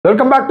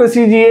Welcome back to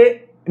CGA.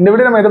 இந்த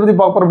video நம்ம எதை பத்தி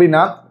பார்க்க போறோம்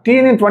அப்படினா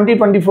TNEA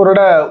 2024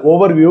 ஓட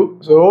ஓவர்வியூ.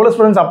 சோ எவ்வளவு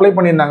ஸ்டூடண்ட்ஸ் அப்ளை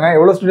பண்ணிருந்தாங்க,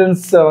 எவ்வளவு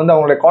ஸ்டூடண்ட்ஸ் வந்து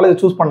அவங்களோட காலேஜ்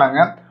சூஸ் பண்ணாங்க,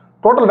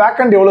 டோட்டல்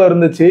வேக்கன்ட் எவ்வளவு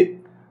இருந்துச்சு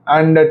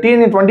and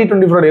TNEA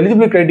 2024 ஓட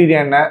எலிஜிபிலிட்டி கிரைட்டீரியா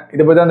என்ன,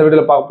 இத பத்தி அந்த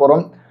வீடியோல பார்க்க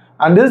போறோம்.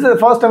 And this is the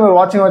first time you're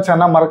watching our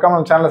channel, மறக்காம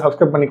நம்ம சேனலை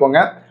சப்ஸ்கிரைப்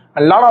பண்ணிக்கோங்க.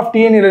 A lot of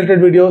TNEA related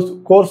videos,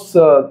 course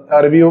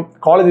review,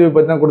 college review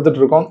பத்தி தான்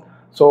கொடுத்துட்டு இருக்கோம்.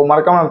 சோ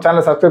மறக்காம நம்ம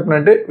சேனலை சப்ஸ்கிரைப்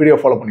பண்ணிட்டு வீடியோ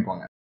ஃபாலோ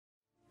பண்ணிக்கோங்க.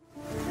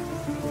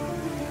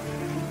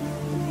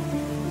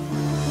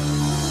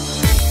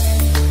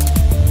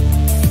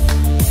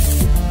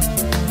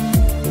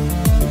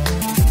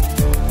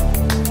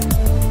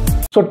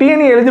 So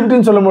TNEA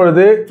eligibility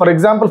சொல்லும்போது for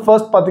example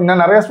first பாத்தீங்கன்னா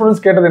நிறைய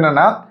ஸ்டூடண்ட்ஸ் கேட்டது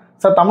என்னன்னா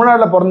சார்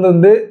தமிழ்நாட்டுல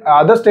பிறந்து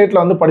அதர் ஸ்டேட்ல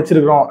வந்து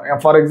படிச்சிருக்கோம்.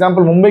 ஃபார்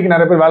எக்ஸாம்பிள் மும்பைக்கு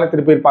நிறைய பேர் வேலை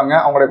திருப்பி இருப்பாங்க.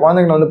 அவங்களுடைய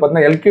குழந்தைங்களை வந்து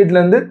பார்த்தீங்கன்னா எல்கேஜில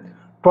இருந்து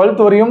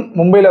 12th வரையும்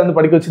மும்பைல வந்து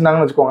படிக்க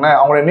வச்சிருந்தாங்கன்னு வச்சுக்கோங்களேன்.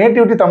 அவங்களோட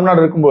நேட்டிவிட்டி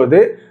தமிழ்நாடு இருக்கும்போது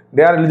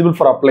they are eligible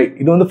for apply.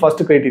 இது வந்து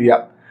first criteria.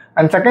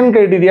 And second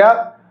criteria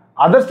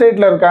other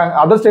ஸ்டேட்ல இருக்காங்க,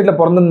 அதர் ஸ்டேட்ல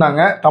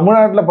பிறந்திருந்தாங்க,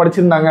 தமிழ்நாட்டில்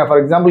படிச்சிருந்தாங்க.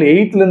 ஃபார் எக்ஸாம்பிள்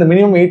 8th இருந்து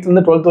மினிமம் 8th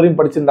இருந்து 12th வரையும்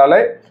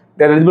படிச்சிருந்தாலே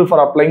they are eligible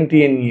for அப்ளைங்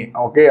TNEA.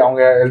 Okay,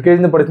 அவங்க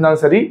எல்கேஜி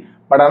படிச்சிருந்தாலும் சரி,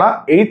 பட் ஆனால்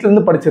 8th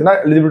இருந்து படிச்சிருந்தா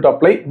eligible to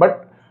apply. But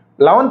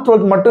 11th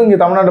 12th மட்டும் இங்கே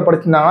தமிழ்நாடு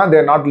படிச்சிருந்தாங்கன்னா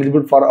தேர் நாட்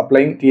எலிஜிபிள் ஃபார்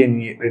அப்ளைங்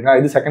TNEA. ரைட்டா,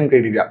 இது செகண்ட்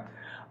கிரைட்டீரியா.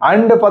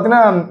 அண்ட்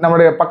பார்த்தீங்கன்னா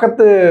நம்மளுடைய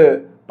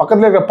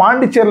பக்கத்தில் இருக்கிற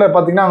பாண்டிச்சேரியில்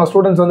பார்த்தீங்கன்னா அவங்க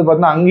ஸ்டூடெண்ட்ஸ் வந்து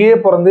பார்த்தீங்கன்னா அங்கேயே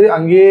பிறந்து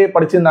அங்கேயே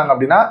படிச்சிருந்தாங்க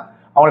அப்படின்னா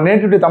அவங்க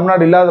நேட்டிவிட்டி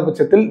தமிழ்நாடு இல்லாத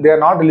பட்சத்தில்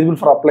தேர் நாட் எலிஜிபிள்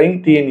ஃபார் அப்ளைங்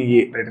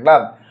TNEA. ரைட்டுங்களா,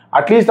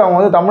 அட்லீஸ்ட் அவங்க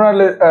வந்து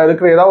தமிழ்நாட்டில்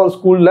இருக்கிற ஏதாவது ஒரு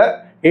ஸ்கூலில்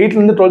 8th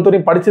இருந்து 12th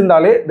வரையும்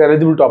படிச்சிருந்தாலே தேர்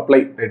எலிஜிபிள் டு அப்ளை.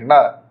 ரைட்டுங்களா,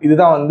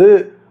 இதுதான் வந்து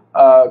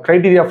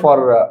கிரைட்டீரியா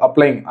ஃபார்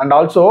அப்ளைங். அண்ட்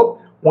ஆல்சோ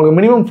உங்களுக்கு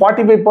மினிமம்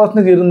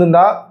 45%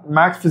 இருந்திருந்தா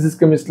மேக்ஸ், ஃபிசிக்ஸ்,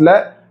 கெமிஸ்ட்ரியில்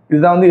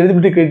இதுதான் வந்து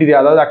எலிஜிபிலிட்டி கிரைட்டீரியா,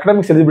 அதாவது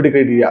அகடமிக்ஸ் எலிஜிபிலிட்டி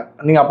கிரைட்டீரியா.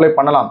 நீங்கள் அப்ளை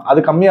பண்ணலாம். அது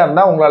கம்மியாக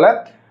இருந்தால் உங்களால்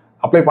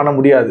அப்ளை பண்ண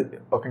முடியாது.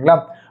 ஓகேங்களா.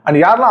 அண்ட்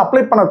யாரெல்லாம்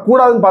அப்ளை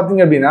பண்ணக்கூடாதுன்னு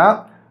பார்த்தீங்க அப்படின்னா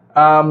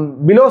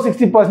பிலோ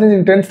 60%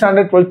 இன் 10th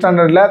ஸ்டாண்டர்ட் 12th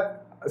ஸ்டாண்டர்டில்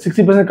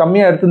 60%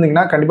 கம்மியாக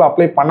எடுத்திருந்தீங்கன்னா கண்டிப்பாக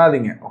அப்ளை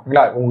பண்ணாதீங்க.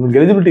 ஓகேங்களா, உங்களுக்கு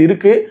எலிஜிபிலிட்டி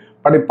இருக்குது,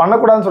 பட்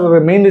பண்ணக்கூடாதுன்னு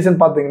சொல்கிற மெயின் ரீசன்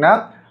பார்த்தீங்கன்னா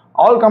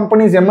ஆல்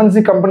கம்பெனிஸ், MNC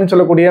கம்பெனின்னு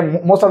சொல்லக்கூடிய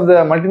most of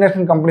the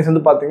multinational companies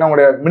வந்து பார்த்தீங்கன்னா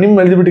உங்களுடைய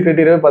மினிமம் எலிஜிபிலிட்டி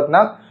கிரைட்டீரியாவே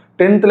பார்த்தீங்கன்னா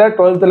 10th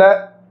 12th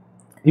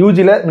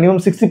யூஜியில் மினிமம்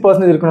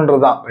 60%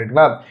 இருக்கணுன்றது தான்.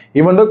 ரைட்டுங்களா,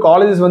 ஈவன் தோ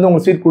காலேஜஸ் வந்து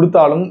உங்களுக்கு சீட்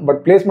கொடுத்தாலும் பட்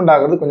பிளேஸ்மெண்ட்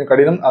ஆகிறது கொஞ்சம்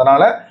கடினம்.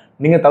 அதனால்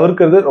நீங்கள்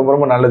தவிர்க்கிறது ரொம்ப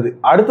ரொம்ப நல்லது.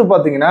 அடுத்து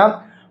பார்த்தீங்கன்னா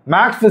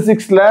மேக்ஸ்,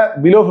 ஃபிசிக்ஸில்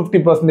பிலோ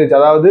 50%,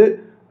 அதாவது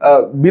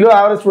பிலோ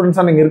ஆவரேஜ்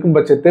ஸ்டூடெண்ட்ஸாக நீங்கள் இருக்கும்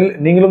பட்சத்தில்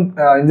நீங்களும்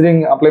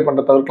இன்ஜினியரிங் அப்ளை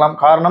பண்ணுற தவிர்க்கலாம்.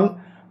 காரணம்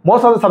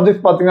மோஸ்ட் ஆஃப் த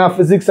சப்ஜெக்ட்ஸ் பார்த்தீங்கன்னா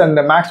ஃபிசிக்ஸ்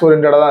அண்ட் மேக்ஸ்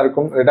ஓரியன்டாக தான்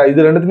இருக்கும். ரைட்டா,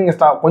 இது ரெண்டுத்து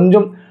நீங்கள்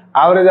கொஞ்சம்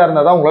ஆவரேஜாக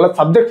இருந்தால் தான் உங்களால்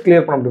சப்ஜெக்ட்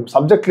கிளியர் பண்ண முடியும்.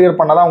 சப்ஜெக்ட் கிளியர்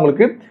பண்ணால் தான்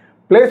உங்களுக்கு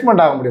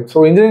பிளேஸ்மெண்ட் ஆக முடியும். ஸோ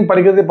இன்ஜினியரிங்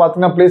படிக்கிறது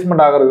பார்த்தீங்கன்னா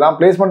பிளேஸ்மெண்ட் ஆகிறது தான்.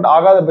 பிளேஸ்மெண்ட்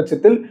ஆகாத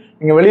பட்சத்தில்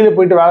நீங்கள் வெளியில்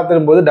போயிட்டு வேலை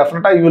தரும்போது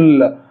டெஃபினட்டாக you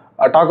will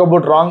talk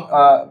about wrong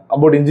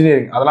about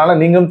engineering. அதனால்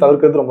நீங்களும்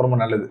தவிர்க்கிறது ரொம்ப ரொம்ப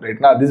நல்லது.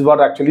 ரைட்னா, this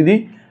what actually the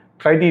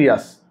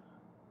criterias.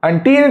 And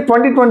TNEA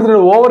 2023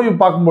 overview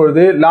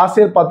பார்க்கும்போது லாஸ்ட்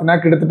இயர் பார்த்தீங்கன்னா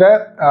கிட்டத்தட்ட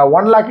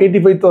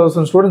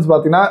 1,85,000 ஸ்டூடெண்ட்ஸ்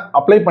பார்த்தீங்கன்னா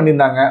அப்ளை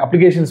பண்ணியிருந்தாங்க,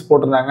 அப்ளிகேஷன்ஸ்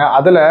போட்டிருந்தாங்க.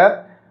 அதில்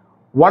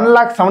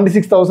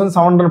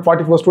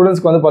 1,76,744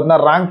 ஸ்டூடெண்ட்ஸ்க்கு வந்து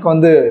பார்த்தீங்கன்னா ரேங்க்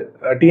வந்து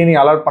TNEA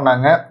அலாட்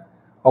பண்ணாங்க.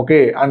 ஓகே,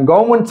 அண்ட்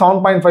கவர்மெண்ட்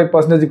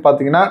 7.5%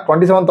 பார்த்தீங்கன்னா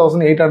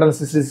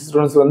 27,866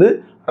 ஸ்டூடெண்ட்ஸ் வந்து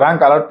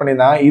ரேங்க் அலாட்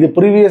பண்ணியிருந்தாங்க. இது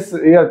ப்ரீவியஸ்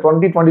இயர்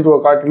 2022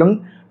 காட்டிலும்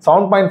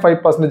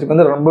 7.5%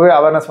 வந்து ரொம்பவே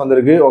அவேர்னஸ்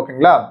வந்திருக்கு.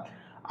 ஓகேங்களா,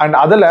 அண்ட்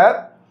அதில்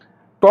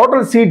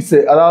டோட்டல் சீட்ஸு,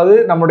 அதாவது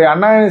நம்மளுடைய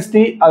அண்ணா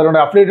யூனிவர்சிட்டி அதனோட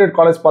அஃபிலியேட்டட்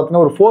காலேஜ்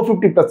பார்த்தீங்கன்னா ஒரு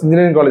 450+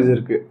 இன்ஜினியரிங் காலேஜ்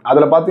இருக்குது.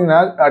 அதில் பார்த்தீங்கன்னா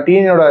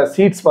TNEA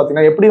சீட்ஸ்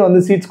பார்த்தீங்கன்னா எப்படி வந்து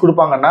சீட்ஸ்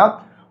கொடுப்பாங்கன்னா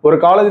ஒரு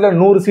காலேஜில்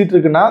 100 சீட்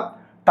இருக்குன்னா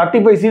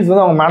 35 சீட்ஸ்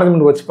வந்து அவங்க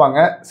மேனேஜ்மெண்ட் வச்சுப்பாங்க.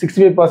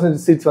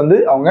 65% சீட்ஸ் வந்து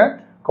அவங்க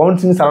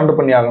கவுன்சிலிங் சரண்டர்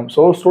பண்ணி ஆகும்.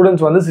 ஸோ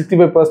ஸ்டூடெண்ட்ஸ் வந்து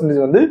 65%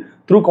 வந்து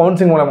த்ரூ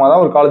கவுன்சிலிங் மூலமாக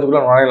தான் ஒரு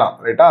காலேஜுக்குள்ளே நுழையலாம்.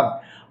 ரைட்டா,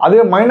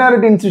 அதே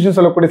மைனாரிட்டி இன்ஸ்டியூஷன்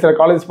சொல்லக்கூடிய சில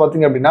காலேஜ்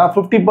பார்த்தீங்க அப்படின்னா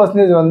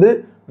 50% வந்து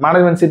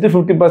மேனேஜ்மெண்ட் சீட்டு,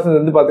 50%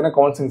 வந்து பார்த்தீங்கன்னா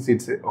கவுன்சிலிங்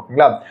சீட்ஸ்.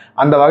 ஓகேங்களா,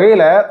 அந்த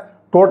வகையில்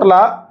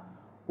டோட்டலாக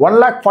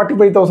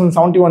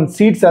 1,45,071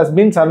 seeds has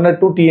been surrender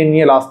to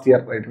TNEA last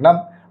year. ரைட்டுங்களா,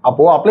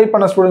 அப்போது அப்ளை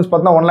பண்ண ஸ்டூடெண்ட்ஸ்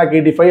பார்த்தீங்கன்னா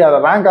 1,85,000,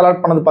 அதில் ரேங்க் அலாட்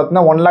பண்ணது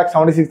பார்த்தீங்கன்னா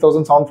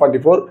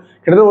 1,76,744.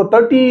 கிட்டத்தட்ட ஒரு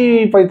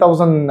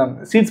 35,000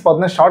 சீட்ஸ்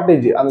பார்த்தீங்கன்னா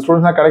ஷார்ட்டேஜ். அந்த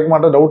ஸ்டூடெண்ட்ஸ்லாம் கிடைக்க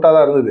மாட்டேன் டவுட்டாக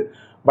தான் இருந்தது.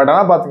 பட்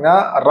ஆனால் பார்த்தீங்கன்னா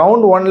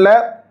ரவுண்ட் 1ல்,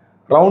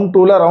 ரவுண்ட்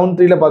 2ல், ரவுண்ட்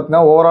 3ல்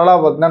பார்த்தீங்கன்னா ஓவராலாக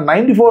பார்த்தீங்கன்னா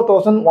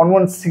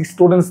 94,116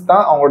 ஸ்டூடெண்ட்ஸ்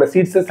தான் அவங்களோட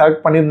சீட்ஸை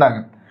செலக்ட் பண்ணியிருந்தாங்க.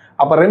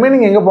 அப்போ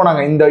ரிமைனிங் எங்கே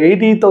போனாங்க? இந்த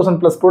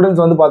 88,000+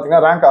 ஸ்டூடெண்ட்ஸ் வந்து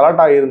பார்த்தீங்கன்னா ரேங்க்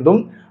அலாட்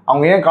ஆகியிருந்தும்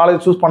அவங்க ஏன் காலேஜ்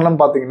சூஸ் பண்ணலாம்னு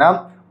பார்த்தீங்கன்னா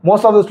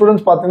மோஸ்ட் ஆஃப் த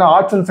ஸ்டூடெண்ட்ஸ் பார்த்தீங்கன்னா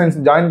ஆர்ட்ஸ் அண்ட் சயின்ஸ்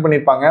ஜாயின்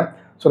பண்ணியிருப்பாங்க.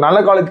 ஸோ நல்ல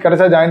காலேஜ்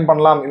கிடைச்சா ஜாயின்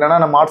பண்ணலாம், இல்லைனா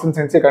நம்ம ஆர்ட்ஸ் அண்ட்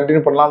சயின்ஸே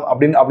கண்டினியூ பண்ணலாம்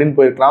அப்படின்னு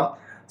போயிருக்கலாம்.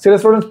 சில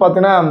ஸ்டூடெண்ட்ஸ்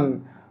பார்த்தீங்கன்னா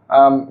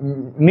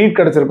நீட்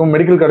கிடச்சிருக்கும்,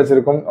 மெடிக்கல்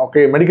கிடச்சிருக்கும்.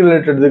 ஓகே, மெடிக்கல்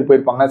ரிலேட்டட் இதுக்கு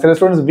போயிருப்பாங்க. சில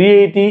ஸ்டூடெண்ட்ஸ்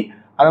VIT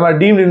அந்த மாதிரி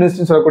டீம்டு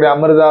யூனிவர்சிட்டின்னு சொல்லக்கூடிய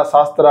அமிர்தா,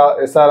 சாஸ்திரா,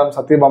 SRM,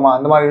 சத்யபாமா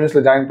அந்த மாதிரி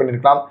யூனிவர்சிட்டியில் ஜாயின்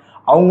பண்ணியிருக்கலாம்.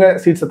 அவங்க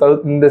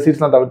இந்த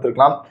சீட்ஸ்லாம்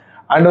தவிர்த்துருக்கலாம்.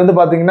 அண்ட் வந்து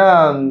பார்த்தீங்கன்னா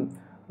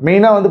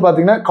மெயினாக வந்து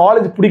பார்த்தீங்கன்னா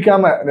காலேஜ்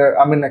பிடிக்காம,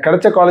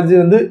 கிடைச்ச காலேஜ்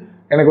வந்து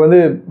எனக்கு வந்து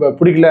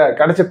பிடிக்கல,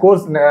 கிடைச்ச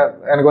கோர்ஸ்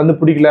எனக்கு வந்து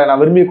பிடிக்கல, நான்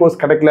விரும்பிய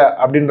கோர்ஸ் கிடைக்கல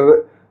அப்படின்றது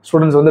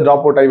ஸ்டூடெண்ட்ஸ் வந்து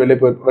ட்ராப் அவுட் ஆகி வெளில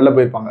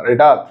போயிருப்பாங்க.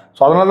 ரைட்டா,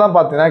 ஸோ அதனால தான்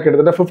பார்த்தீங்கன்னா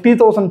கிட்டத்தட்ட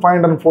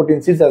 50,514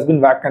 சீட்ஸ் ஹஸ்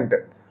பீன்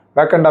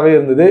வேக்கண்டாகவே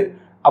இருந்தது.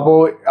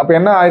 அப்போ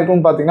என்ன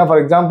ஆயிருக்கும்னு பார்த்தீங்கன்னா,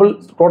 ஃபார் எக்ஸாம்பிள்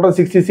டோட்டல்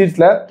 60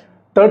 சீட்ஸில்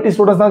 30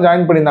 ஸ்டூடெண்ட்ஸ் தான்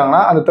ஜாயின்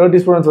பண்ணியிருந்தாங்கன்னா அந்த 30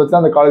 ஸ்டூடெண்ட்ஸ் வச்சு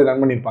அந்த காலேஜ்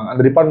ரன் பண்ணியிருப்பாங்க.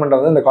 அந்த டிபார்ட்மெண்ட்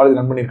வந்து அந்த காலேஜ்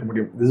ரன் பண்ணியிருக்க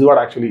முடியும். This is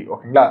what actually.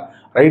 ஓகேங்களா,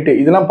 ரைட்டு.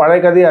 இதெல்லாம் பழைய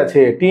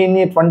கதையாச்சு.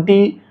 TNEA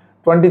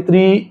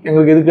 2023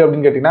 எங்களுக்கு எதுக்கு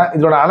அப்படின்னு கேட்டிங்கன்னா,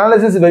 இதோட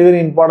analysis very very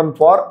important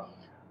for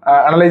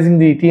analysing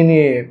the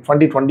TNEA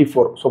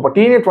 2024. So இப்போ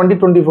TNEA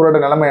 2024ஓட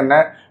நிலைமை என்ன,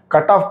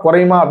 கட் ஆஃப்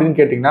குறையுமா அப்படின்னு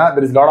கேட்டிங்கன்னா,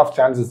 there is lot of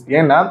chances.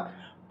 ஏன்னா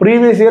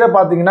ப்ரீவியஸ் இயரை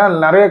பார்த்தீங்கன்னா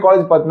நிறைய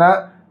காலேஜ் பார்த்தீங்கன்னா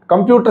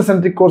கம்ப்யூட்டர்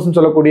சென்ட்ரிக் கோர்ஸ்னு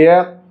சொல்லக்கூடிய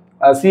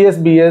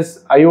CSBS,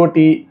 IoT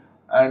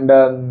and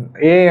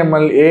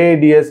AML,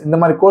 AADS இந்த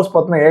மாதிரி கோர்ஸ்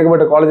பார்த்தீங்கன்னா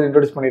ஏகப்பட்ட காலேஜ்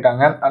இன்ட்ரடியூஸ்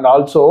பண்ணிட்டாங்க. அண்ட்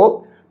ஆல்சோ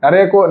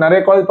நிறைய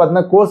காலேஜ்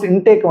பார்த்தீங்கன்னா கோர்ஸ்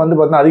இன்டேக் வந்து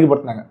பார்த்தீங்கன்னா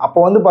அதிகப்படுத்தினாங்க. அப்போ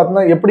வந்து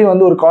பார்த்தீங்கன்னா எப்படி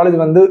வந்து ஒரு காலேஜ்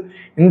வந்து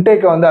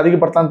இன்டேக்கை வந்து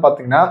அதிகப்படுத்தலான்னு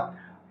பார்த்தீங்கன்னா,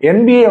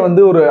 NBA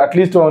வந்து ஒரு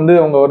அட்லீஸ்ட் வந்து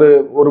அவங்க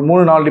ஒரு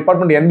 3-4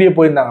 department NBA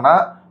போயிருந்தாங்கன்னா,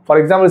 for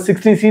example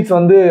 60 seeds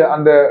வந்து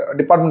அந்த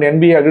டிபார்ட்மெண்ட்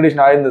NBA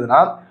அக்ரிடேஷன்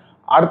ஆயிருந்ததுன்னா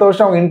அடுத்த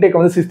வருஷம் அவங்க இன்டேக்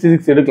வந்து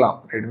 66 எடுக்கலாம்.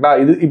 ரைட்டுங்களா,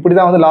 இது இப்படி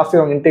தான் வந்து லாஸ்ட்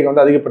இயர் அவங்க இன்டேக்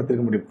வந்து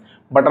அதிகப்படுத்திருக்க முடியும்.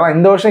 பட் ஆனால்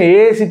இந்த வருஷம்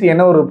AICT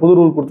என்ன ஒரு புது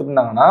ரூல்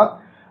கொடுத்துருந்தாங்கன்னா,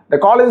 the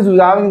colleges who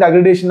is having the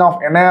accreditation of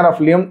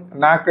NIRFLM,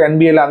 NAC,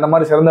 NBA அந்த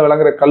மாதிரி சிறந்த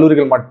விளங்குற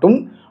கல்லூரிகள் மட்டும்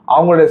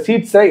அவங்களோட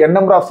சீட்ஸை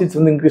நம்பர் ஆஃப் சீட்ஸ்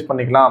வந்து இன்க்ரீஸ்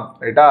பண்ணிக்கலாம்.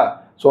 ரைட்டா,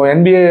 ஸோ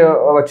NBA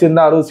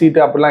வச்சிருந்தா 60 சீட்டு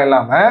அப்படிலாம்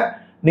இல்லாமல்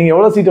நீங்கள்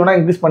எவ்வளோ சீட் வேணால்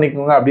இன்க்ரீஸ்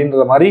பண்ணிக்கோங்க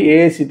அப்படின்ற மாதிரி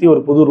AICT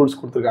ஒரு புது ரூல்ஸ்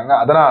கொடுத்துருக்காங்க.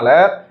 அதனால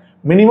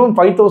மினிமம்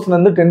 5,000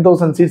 வந்து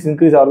 10,000 சீட்ஸ்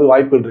இன்க்ரீஸ் ஆகிறது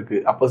வாய்ப்புகள்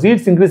இருக்குது. அப்போ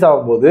சீட்ஸ் இன்க்ரீஸ்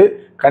ஆகும்போது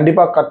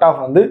கண்டிப்பாக கட்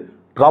ஆஃப் வந்து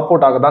ட்ராப்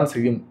அவுட் ஆக தான்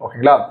செய்யும்.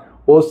 ஓகேங்களா,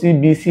 OC,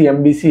 BC,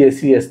 MBC,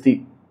 SC, ST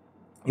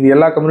இது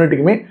எல்லா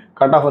கம்யூனிட்டிக்குமே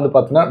கட் ஆஃப் வந்து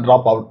பார்த்தீங்கன்னா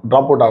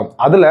ட்ராப் அவுட் ஆகும்.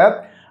 அதில்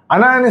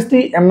அனானிஸ்டி,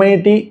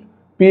 MIT,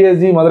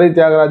 PSG, Madurai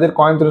Thyagarajar,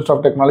 Coimbatore institute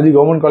of technology,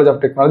 government college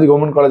of technology,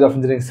 government college of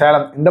engineering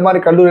Salem இந்த மாதிரி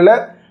கல்லூரியில்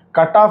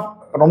கட் ஆஃப்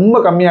ரொம்ப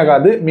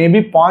கம்மியாகாது. மேபி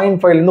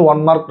 0.5லேருந்து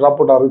 1 மார்க் ட்ராப்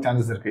அவுட் ஆகிறதுக்கு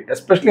சான்சஸ் இருக்குது.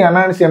 எஸ்பெஷலி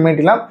அனானிஸ்டி,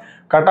 MITலாம்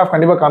கட் ஆஃப்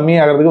கண்டிப்பாக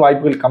கம்மியாகிறதுக்கு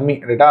வாய்ப்புகள் கம்மி.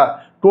 ரைட்டா,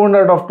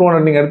 200 of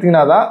 200 நீங்கள்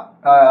எடுத்தீங்கன்னா தான்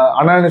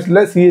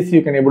அனானிஸ்டில் CSE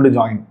you can able to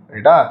join.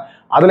 ரைட்டா,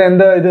 அதில்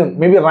எந்த இது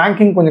மேபி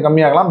ரேங்கிங் கொஞ்சம்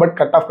கம்மியாகலாம், பட்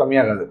கட் ஆஃப்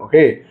கம்மியாகாது.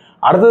 ஓகே,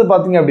 அடுத்தது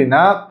பார்த்தீங்க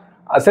அப்படின்னா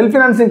செல்ஃப்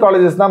ஃபினான்சிங்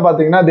காலேஜஸ் தான்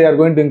பார்த்தீங்கன்னா they are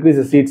going to increase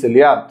seeds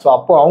இல்லையா. ஸோ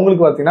அப்போ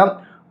அவங்களுக்கு பார்த்தீங்கன்னா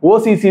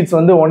OC சீட்ஸ்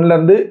வந்து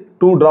 1லேருந்து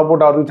 2 ட்ராப்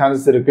அவுட் ஆகிறதுக்கு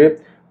சான்சஸ் இருக்குது.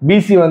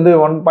 BC வந்து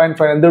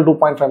 1.5லேருந்து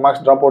 2.5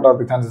 மார்க்ஸ் ட்ராப் அவுட்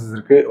ஆகிறதுக்கு சான்சஸ்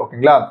இருக்குது.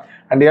 ஓகேங்களா,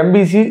 and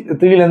MBC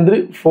 3லேருந்து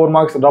 4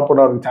 marks drop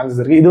out ஆகிறதுக்கு சான்சஸ்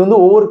இருக்குது. இது வந்து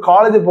ஒவ்வொரு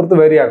காலேஜை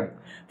பொறுத்து வேரி ஆகும்.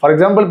 ஃபார்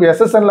எக்ஸாம்பிள் இப்போ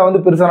SSNல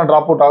வந்து பெருசான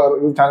ட்ராப் அவுட்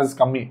ஆகிறதுக்கு சான்சஸ்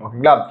கம்மி.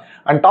 ஓகேங்களா,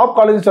 அண்ட் டாப்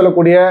காலேஜ்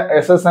சொல்லக்கூடிய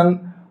SSN,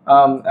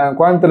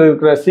 கோயம்புத்தூர்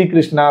இருக்கிற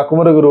ஸ்ரீகிருஷ்ணா,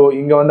 குமரகுரு,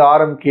 இங்கே வந்து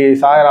RMK,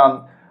 Sairam,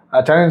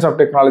 Chennai institute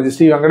of technology,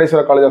 Sri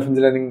Venkateswara college of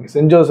engineering,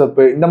 send Joseph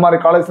இந்த மாதிரி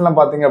காலேஜ்லாம்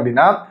பார்த்தீங்க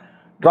அப்படின்னா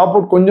ட்ராப்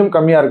அவுட் கொஞ்சம்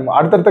கம்மியாக இருக்கும்.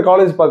 அடுத்தடுத்த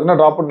காலேஜ் பார்த்தீங்கன்னா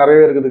ட்ராப் அவுட்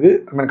நிறையவே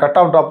இருக்கிறதுக்கு கட்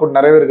ஆஃப் ட்ராப் அவுட்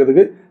நிறையவே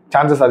இருக்கிறதுக்கு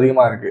சான்சஸ்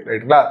அதிகமாக இருக்குது.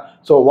 ரைட்டுங்களா,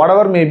 ஸோ வாட்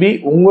எவர் மேபி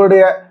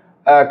உங்களுடைய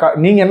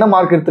நீங்கள் என்ன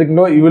mark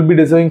எடுத்துருக்கீங்களோ you will be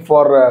deserving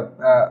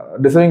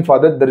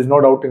for that, there is no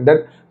doubt in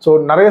that. So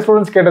நிறைய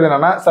ஸ்டூடெண்ட்ஸ் கேட்டது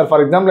என்னன்னா, சார்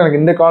ஃபார் எக்ஸாம்பிள்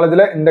எனக்கு இந்த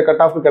காலேஜில் இந்த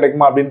கட் ஆஃப்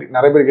கிடைக்குமா அப்படின்னு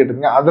நிறைய பேர்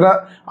கேட்டிருக்கீங்க.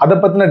 அதை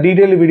பற்றின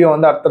டீட்டெயில் வீடியோ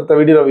வந்து அடுத்த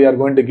video we are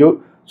going to give.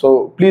 So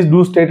please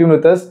do stay tune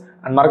with us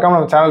and மறக்காம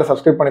நம்ம சேனலை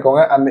சப்ஸ்கிரைப்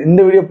பண்ணிக்கோங்க. அந்த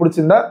இந்த வீடியோ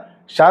பிடிச்சிருந்தா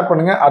ஷேர்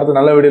பண்ணுங்கள். அடுத்த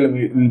நல்ல வீடியோவில்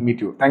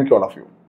meet you. Thank you all of you.